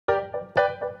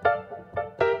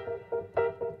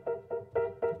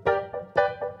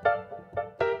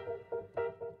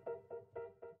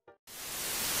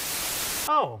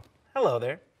Oh, hello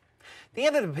there. The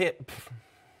end of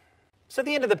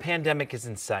the pandemic is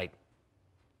in sight.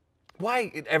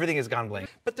 Why everything has gone blank.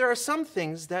 But there are some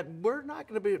things that we're not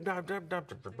going to be.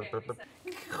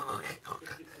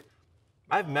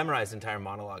 I've memorized entire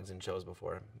monologues in shows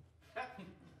before.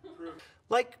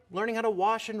 Like learning how to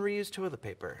wash and reuse toilet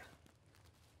paper.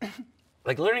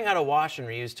 Like learning how to wash and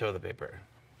reuse toilet paper.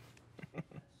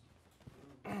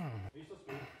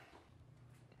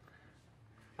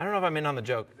 I don't know if I'm in on the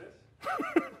joke.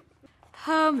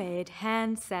 Homemade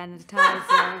hand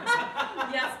sanitizer.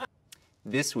 Yes.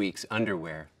 This week's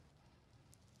underwear.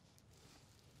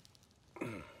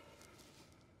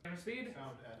 Speed.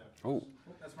 Oh,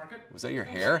 Let's mark it. was that your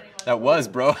hair? That was,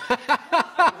 bro.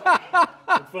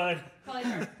 I'm fine.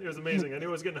 It was amazing. I knew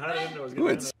it was getting hot. I didn't know it was getting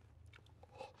hot.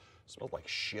 Smells like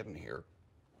shit in here.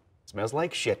 Smells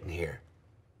like shit in here.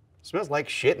 Smells like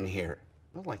shit in here.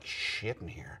 Smells like shit in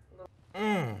here.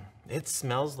 It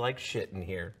smells like shit in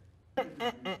here. Bend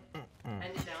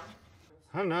it down.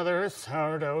 Another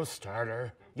sourdough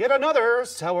starter. Yet another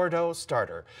sourdough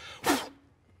starter.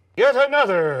 Yet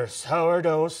another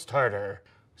sourdough starter.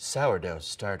 Sourdough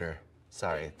starter.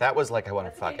 Sorry, that was like I want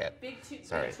to fuck it.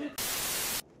 Sorry. A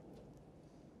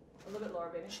little bit lower,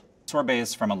 baby. Sorbet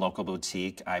is from a local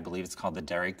boutique. I believe it's called the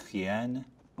Dairy Queen.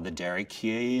 The Dairy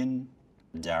Queen.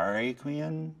 Dairy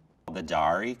Queen. The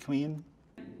Dairy Queen.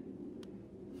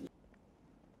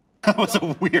 That was a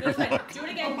weird look. Do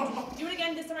it again. Do it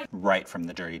again this time. Right from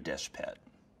the dirty dish pit.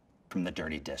 From the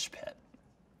dirty dish pit.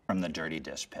 From the dirty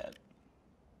dish pit.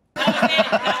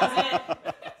 That was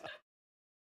it.